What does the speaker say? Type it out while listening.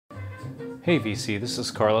Hey VC, this is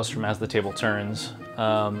Carlos from As the Table Turns.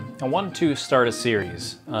 I wanted to start a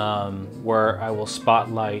series where I will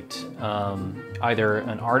spotlight either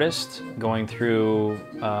an artist going through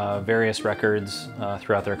various records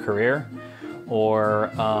throughout their career, or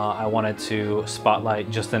I wanted to spotlight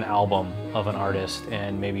just an album of an artist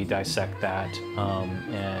and maybe dissect that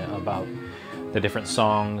and about the different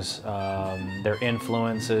songs, their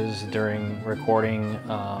influences during recording,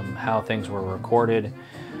 how things were recorded,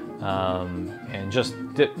 and just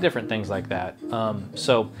different things like that.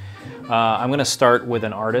 So I'm going to start with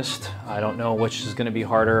an artist. I don't know which is going to be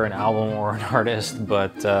harder, an album or an artist,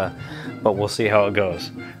 but we'll see how it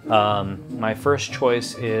goes. My first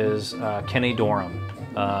choice is Kenny Dorham.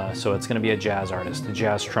 So it's going to be a jazz artist, a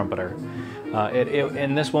jazz trumpeter.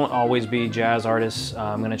 And this won't always be jazz artists.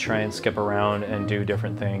 I'm going to try and skip around and do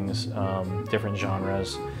different things, different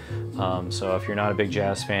genres. So if you're not a big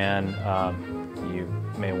jazz fan, you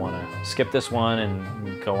may want to skip this one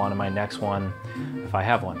and go on to my next one if I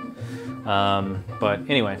have one. But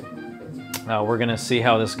anyway, we're going to see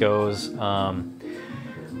how this goes.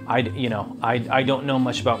 I don't know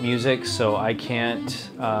much about music, so I can't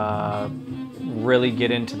really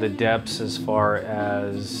get into the depths as far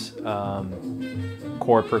as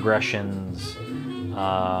chord progressions,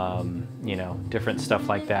 different stuff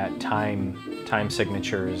like that, time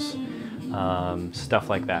signatures, stuff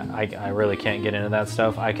like that. I really can't get into that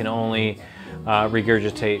stuff. I can only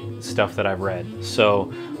regurgitate stuff that I've read.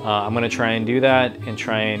 So I'm going to try and do that and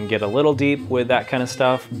try and get a little deep with that kind of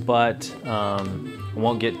stuff, but I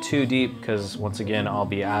won't get too deep because once again I'll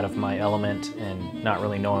be out of my element and not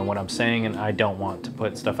really knowing what I'm saying, and I don't want to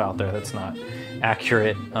put stuff out there that's not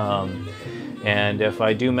accurate. And if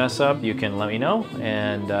I do mess up, you can let me know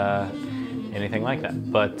and anything like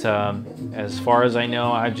that. But as far as I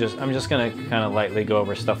know, I'm just going to kind of lightly go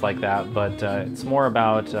over stuff like that. But it's more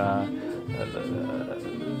about the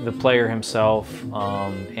player himself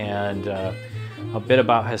and a bit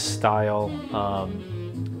about his style.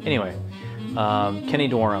 Anyway, Kenny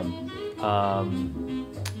Dorham,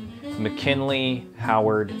 McKinley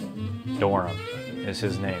Howard Dorham is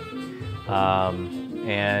his name.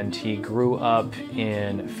 And he grew up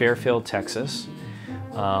in Fairfield, Texas.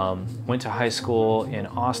 Went to high school in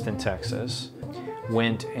Austin, Texas.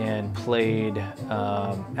 Went and played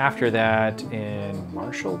after that in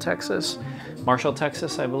Marshall, Texas,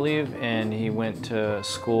 I believe, and he went to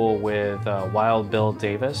school with Wild Bill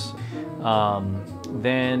Davis.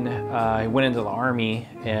 Then he went into the Army,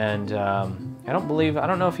 and I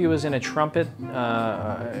don't know if he was in a trumpet,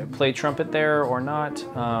 played trumpet there or not,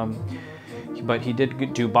 but he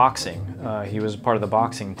did do boxing. He was part of the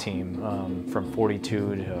boxing team from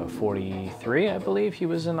 42 to 43, I believe he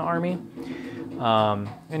was in the Army.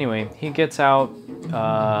 Anyway, he gets out,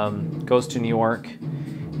 goes to New York,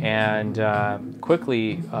 and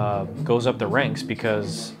quickly goes up the ranks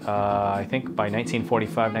because I think by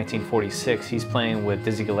 1945, 1946, he's playing with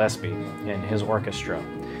Dizzy Gillespie and his orchestra.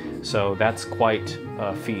 So that's quite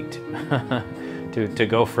a feat to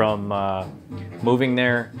go from moving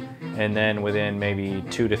there, and then within maybe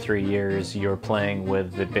 2 to 3 years, you're playing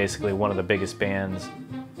with basically one of the biggest bands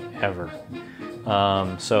ever.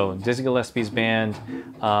 So Dizzy Gillespie's band.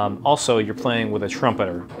 Also, you're playing with a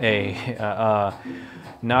trumpeter,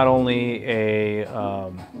 not only a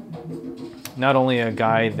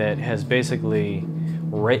guy that has basically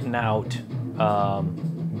written out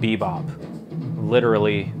bebop,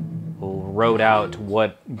 literally wrote out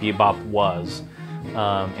what bebop was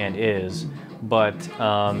and is, but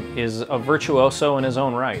is a virtuoso in his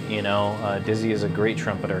own right. Dizzy is a great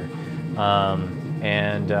trumpeter,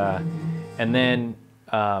 and then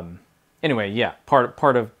anyway, yeah,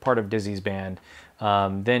 part of Dizzy's band.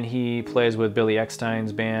 Then he plays with Billy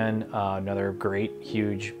Eckstine's band, another great,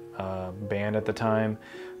 huge band at the time.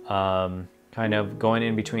 Kind of going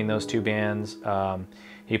in between those two bands.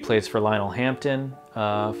 He plays for Lionel Hampton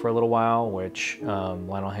for a little while, which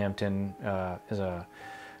Lionel Hampton is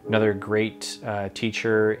another great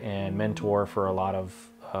teacher and mentor for a lot of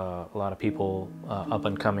people, up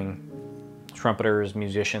and coming trumpeters,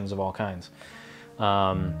 musicians of all kinds.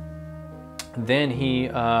 Then he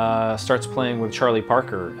starts playing with Charlie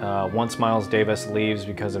Parker. Once Miles Davis leaves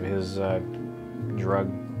because of his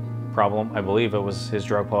drug problem, I believe it was his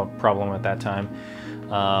drug problem at that time,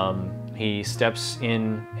 he steps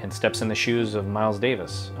in the shoes of Miles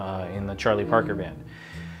Davis in the Charlie Parker band.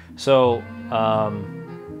 So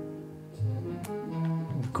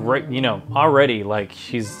great, already like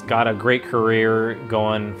he's got a great career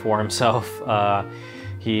going for himself.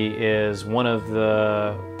 He is one of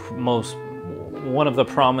the one of the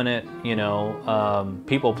prominent, you know,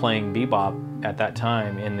 people playing bebop at that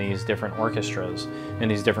time in these different orchestras, in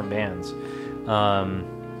these different bands.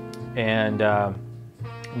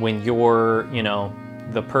 When you're, you know,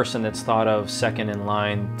 the person that's thought of second in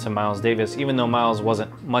line to Miles Davis, even though Miles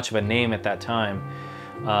wasn't much of a name at that time,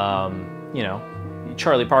 you know,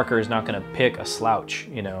 Charlie Parker is not going to pick a slouch,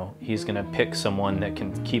 you know, he's going to pick someone that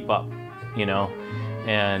can keep up, you know,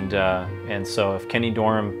 and so if Kenny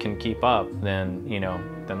Dorham can keep up, then, you know,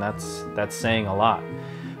 then that's saying a lot.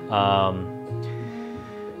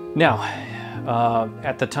 Now,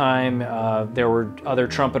 at the time, there were other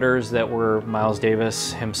trumpeters that were Miles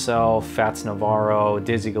Davis himself, Fats Navarro,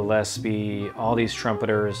 Dizzy Gillespie. All these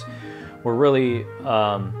trumpeters were really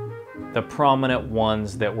the prominent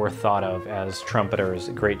ones that were thought of as trumpeters,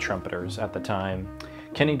 great trumpeters at the time.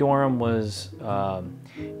 Kenny Dorham was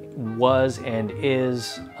and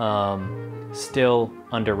is still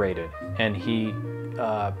underrated, and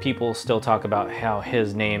people still talk about how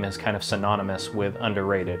his name is kind of synonymous with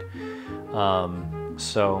underrated.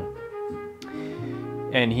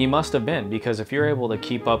 And he must have been, because if you're able to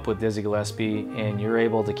keep up with Dizzy Gillespie and you're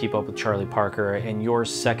able to keep up with Charlie Parker and you're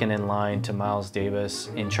second in line to Miles Davis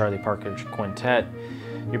in Charlie Parker's quintet,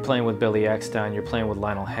 you're playing with Billy Eckstine, you're playing with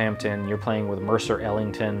Lionel Hampton, you're playing with Mercer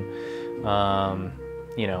Ellington,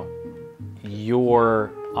 you know,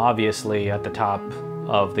 you're obviously at the top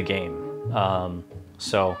of the game.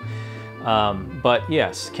 But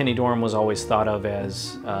yes, Kenny Dorham was always thought of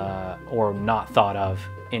as, or not thought of,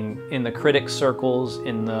 in the critic circles,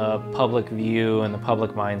 in the public view, in the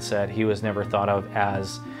public mindset, he was never thought of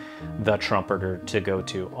as the trumpeter to go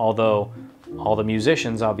to, although all the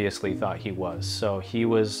musicians obviously thought he was. So he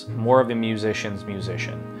was more of a musician's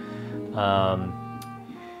musician.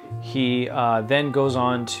 He then goes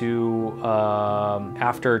on to,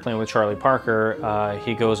 after playing with Charlie Parker,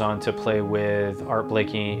 he goes on to play with Art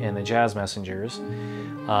Blakey and the Jazz Messengers,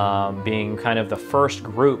 being kind of the first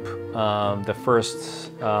group, the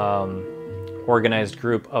first organized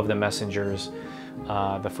group of the Messengers,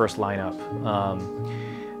 the first lineup.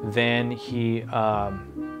 Then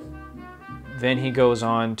he goes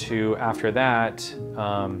on to, after that,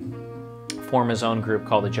 form his own group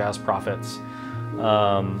called the Jazz Prophets.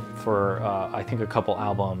 For I think a couple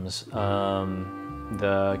albums,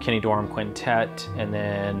 the Kenny Dorham Quintet, and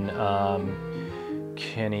then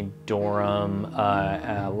Kenny Dorham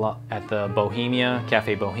at the Bohemia,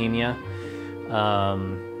 Cafe Bohemia.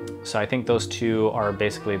 So I think those two are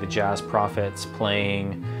basically the Jazz Prophets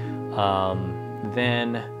playing.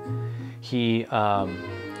 Then he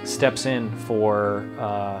steps in for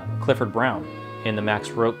Clifford Brown in the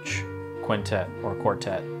Max Roach Quintet or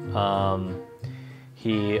Quartet.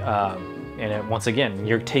 Once again,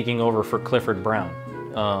 you're taking over for Clifford Brown.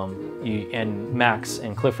 And Max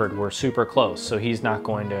and Clifford were super close, so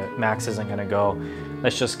Max isn't going to go,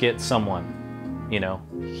 let's just get someone, you know.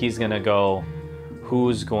 He's going to go,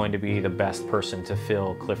 who's going to be the best person to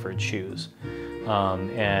fill Clifford's shoes?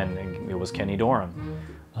 And it was Kenny Dorham.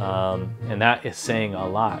 And that is saying a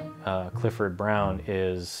lot. Clifford Brown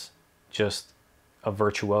is just a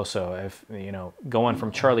virtuoso. If you know, going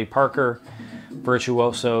from Charlie Parker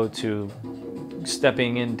virtuoso to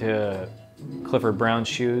stepping into Clifford Brown's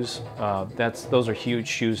shoes, those are huge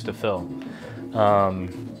shoes to fill.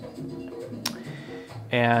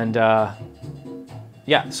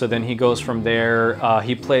 Yeah, so then he goes from there.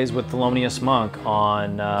 He plays with Thelonious Monk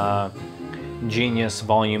on Genius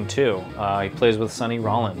Volume 2. He plays with Sonny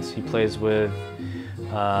Rollins. He plays with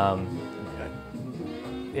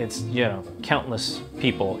it's, you know, countless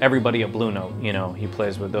people, everybody at Blue Note, you know, he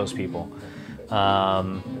plays with those people.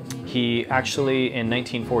 He actually, in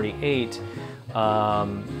 1948,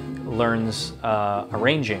 learns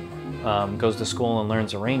arranging, goes to school and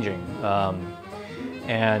learns arranging.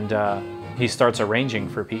 He starts arranging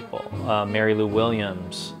for people. Mary Lou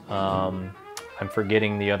Williams, I'm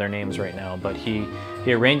forgetting the other names right now, but he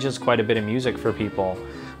arranges quite a bit of music for people.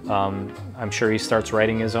 I'm sure he starts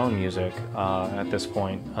writing his own music at this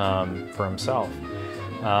point for himself.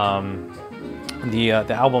 The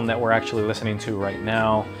album that we're actually listening to right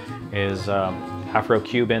now is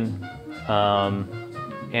Afro-Cuban.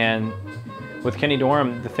 And with Kenny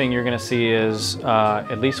Dorham, the thing you're going to see is,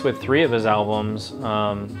 at least with 3 of his albums,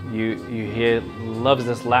 he loves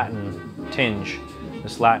this Latin tinge,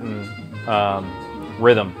 this Latin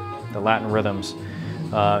rhythm, the Latin rhythms,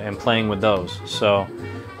 and playing with those. So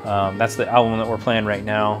that's the album that we're playing right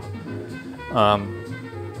now.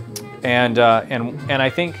 And I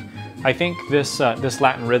think this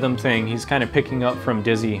Latin rhythm thing, he's kind of picking up from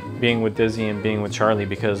Dizzy, being with Dizzy and being with Charlie,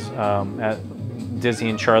 because Dizzy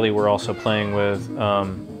and Charlie were also playing with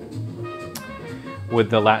with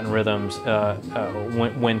the Latin rhythms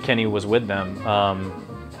when Kenny was with them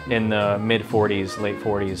in the mid 40s, late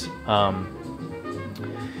 40s.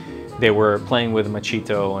 They were playing with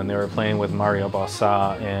Machito, and they were playing with Mario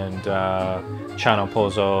Bossa and Chano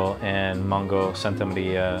Pozzo and Mongo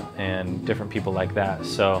Santamaria and different people like that.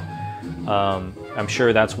 So I'm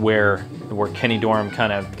sure that's where Kenny Dorham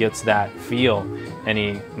kind of gets that feel, and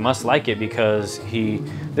he must like it because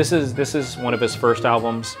this is one of his first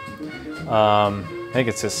albums. I think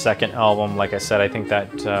it's his second album. Like I said, I think that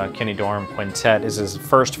Kenny Dorham Quintet is his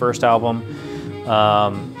first album.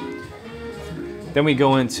 Then we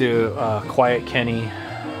go into Quiet Kenny,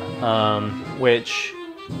 which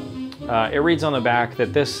it reads on the back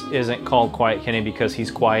that this isn't called Quiet Kenny because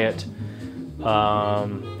he's quiet.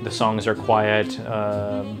 The songs are quiet,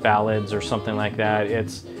 ballads or something like that.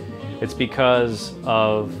 It's because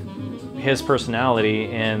of his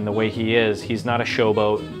personality and the way he is. He's not a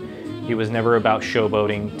showboat. He was never about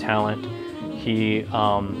showboating talent. He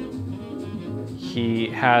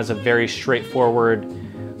has a very straightforward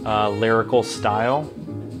lyrical style.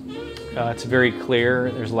 It's very clear.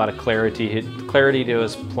 There's a lot of clarity to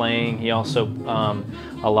his playing. He also,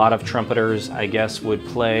 a lot of trumpeters, I guess, would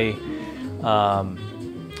play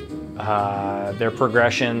their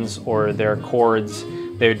progressions or their chords.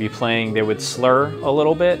 They would be playing, they would slur a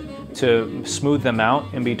little bit to smooth them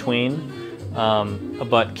out in between.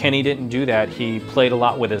 But Kenny didn't do that. He played a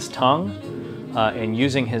lot with his tongue and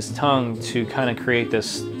using his tongue to kind of create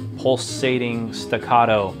this pulsating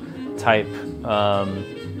staccato type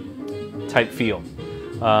feel.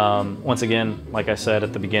 Once again, like I said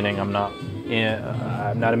at the beginning, I'm not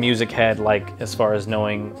a music head, like as far as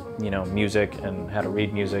knowing, music and how to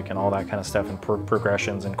read music and all that kind of stuff, and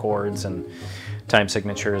progressions and chords and time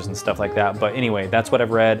signatures and stuff like that. But anyway, that's what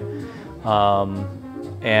I've read.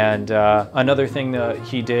 And another thing that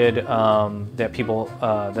he did that people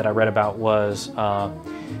that I read about was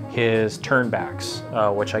his turnbacks,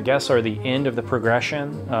 which I guess are the end of the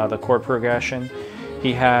progression, the chord progression.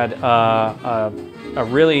 He had a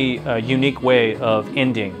really unique way of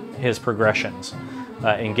ending his progressions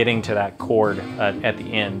and getting to that chord at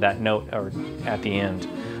the end, that note or at the end.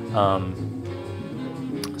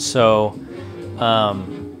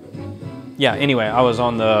 Yeah, anyway, I was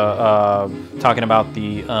on the talking about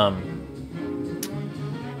the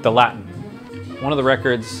Latin. One of the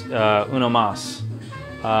records, Uno Mas,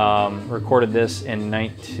 recorded this in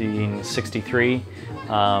 1963.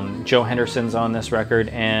 Joe Henderson's on this record,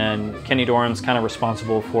 and Kenny Dorham's kind of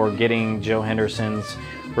responsible for getting Joe Henderson's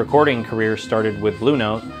recording career started with Blue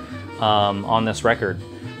Note on this record.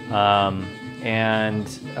 And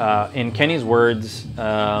in Kenny's words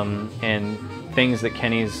and things that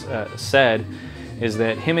Kenny's said is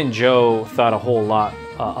that him and Joe thought a whole lot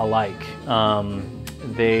alike.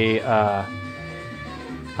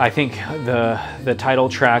 I think the title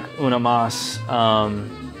track Una Mas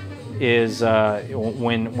is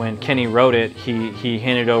when Kenny wrote it, he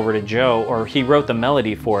handed it over to Joe, or he wrote the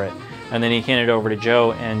melody for it, and then he handed it over to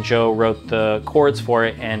Joe, and Joe wrote the chords for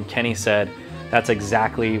it, and Kenny said, "That's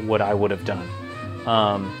exactly what I would have done."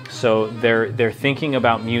 So they're thinking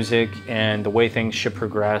about music and the way things should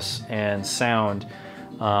progress and sound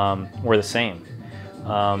were the same.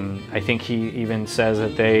 I think he even says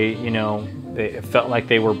that it felt like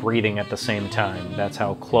they were breathing at the same time. That's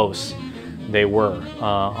how close they were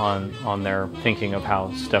on their thinking of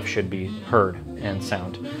how stuff should be heard and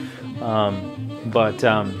sound.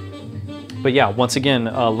 But yeah, once again,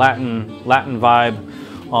 Latin vibe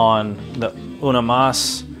on the Una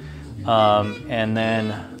Mas, and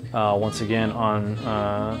then once again on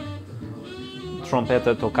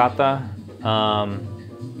Trumpeter Toccata,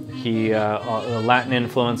 Latin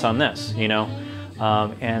influence on this,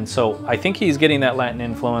 and so I think he's getting that Latin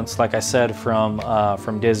influence, like I said,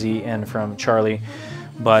 from Dizzy and from Charlie,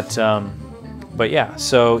 but yeah,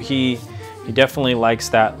 so he definitely likes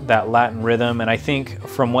that Latin rhythm, and I think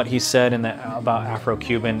from what he said about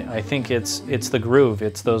Afro-Cuban, I think it's the groove,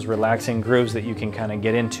 it's those relaxing grooves that you can kind of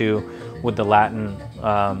get into with the Latin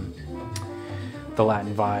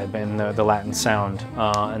vibe and the Latin sound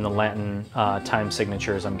and the Latin time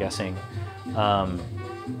signatures, I'm guessing.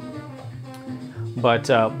 But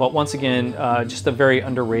once again, just a very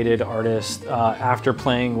underrated artist. After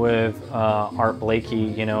playing with Art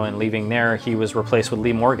Blakey, and leaving there, he was replaced with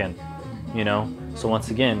Lee Morgan. So once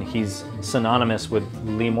again, he's synonymous with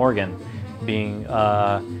Lee Morgan, being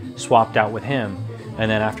swapped out with him, and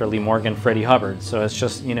then after Lee Morgan, Freddie Hubbard. So it's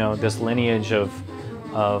just this lineage of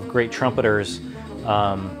great trumpeters,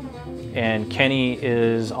 and Kenny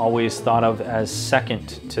is always thought of as second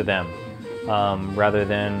to them, rather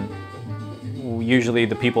than usually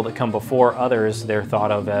the people that come before others, they're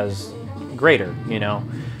thought of as greater, you know,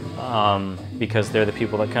 because they're the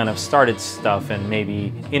people that kind of started stuff and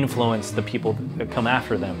maybe influenced the people that come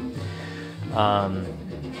after them.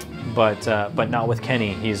 But not with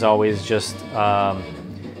Kenny. He's always just,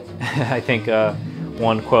 I think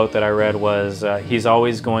one quote that I read was, he's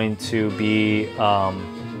always going to be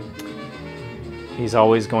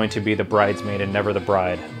the bridesmaid and never the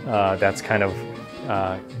bride. That's kind of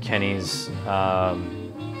Kenny's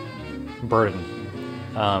burden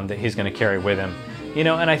that he's going to carry with him, you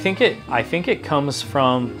know. And I think it comes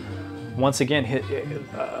from, once again,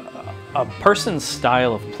 a person's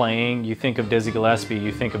style of playing. You think of Dizzy Gillespie,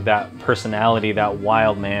 you think of that personality, that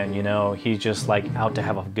wild man, you know. He's just like out to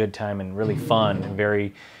have a good time and really fun and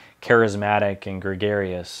very charismatic and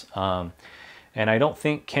gregarious. And I don't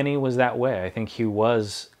think Kenny was that way. I think he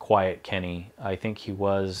was quiet Kenny. I think he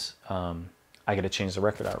was, I gotta change the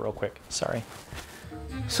record out real quick, sorry.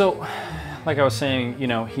 So, like I was saying, you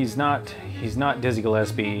know, he's not Dizzy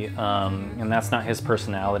Gillespie, and that's not his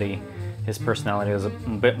personality. His personality is a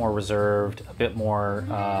bit more reserved, a bit more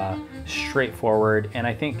straightforward, and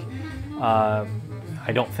I think,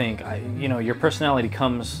 you know, your personality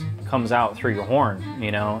comes out through your horn,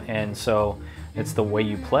 you know, and so it's the way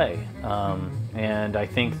you play, and I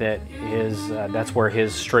think that that's where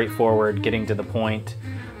his straightforward, getting to the point,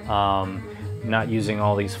 not using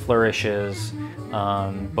all these flourishes,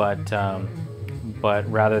 but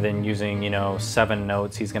rather than using, you know, 7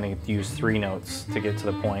 notes, he's going to use 3 notes to get to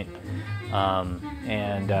the point.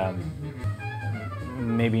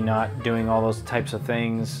 Maybe not doing all those types of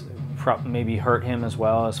things maybe hurt him as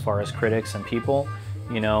well, as far as critics and people,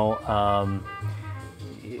 you know.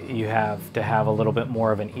 You have to have a little bit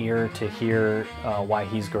more of an ear to hear why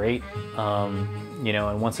he's great, you know.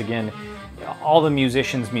 And once again, all the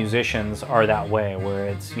musicians are that way, where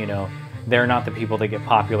it's, you know, they're not the people that get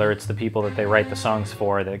popular, it's the people that they write the songs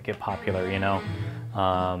for that get popular, you know.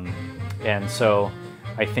 And so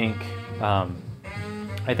I think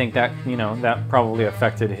that, you know, that probably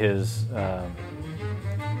affected his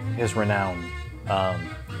renown,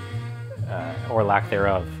 or lack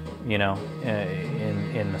thereof, you know,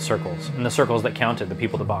 in the circles that counted, the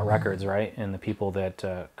people that bought records, right, and the people that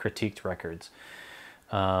critiqued records.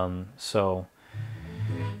 So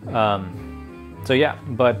yeah,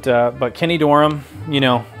 but Kenny Dorham, you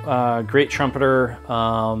know, great trumpeter,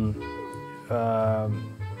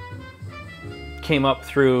 came up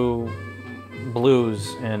through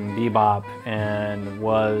blues and bebop and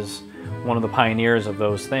was one of the pioneers of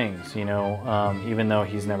those things, you know, even though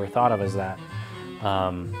he's never thought of as that.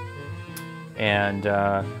 And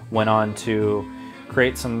went on to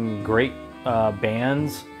create some great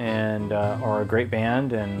bands, and or a great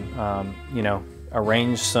band, and you know,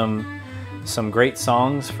 arrange some great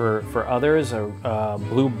songs for others.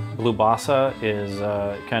 Blue Bossa is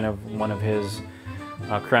kind of one of his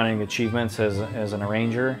crowning achievements as an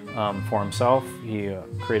arranger for himself. He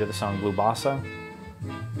created the song Blue Bossa.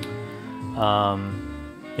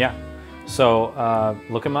 Yeah, so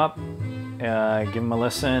look him up, give him a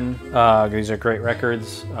listen. These are great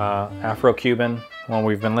records. Afro-Cuban, one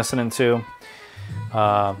we've been listening to.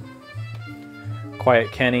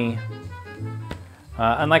 Quiet Kenny.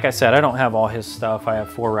 And like I said, I don't have all his stuff. I have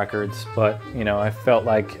 4 records, but you know, I felt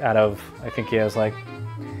like I think he has like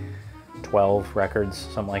 12 records,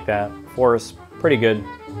 something like that. 4 is pretty good,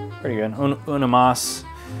 Una Mas.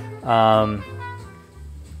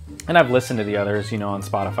 And I've listened to the others, you know, on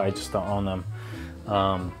Spotify. I just don't own them.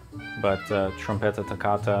 But Trumpeter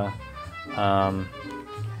Toccata.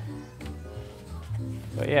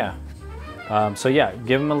 But yeah. So yeah,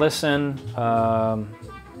 give them a listen.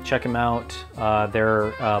 Check them out.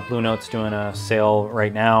 They're Blue Note's doing a sale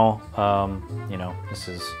right now. You know, this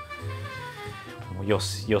is, you'll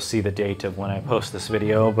see the date of when I post this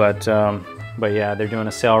video, but yeah, they're doing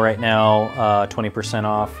a sale right now. 20%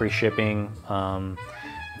 off, free shipping.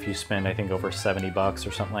 If you spend, I think, over 70 bucks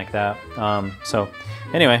or something like that. So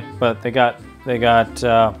anyway, but they got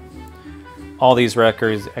all these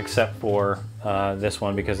records except for this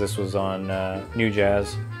one, because this was on New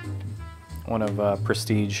Jazz, one of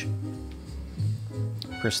Prestige's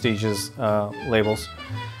labels,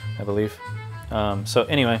 I believe. So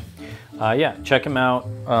anyway, yeah, check him out.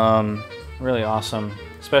 Really awesome,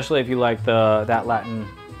 especially if you like that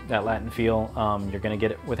Latin feel. You're gonna get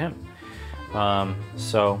it with him.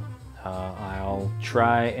 So I'll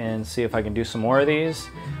try and see if I can do some more of these.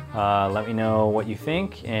 Let me know what you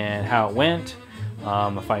think and how it went.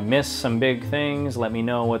 If I missed some big things, let me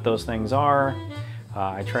know what those things are.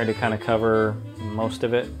 I tried to kind of cover most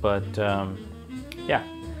of it, but yeah.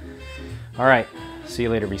 All right, see you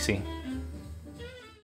later, BC.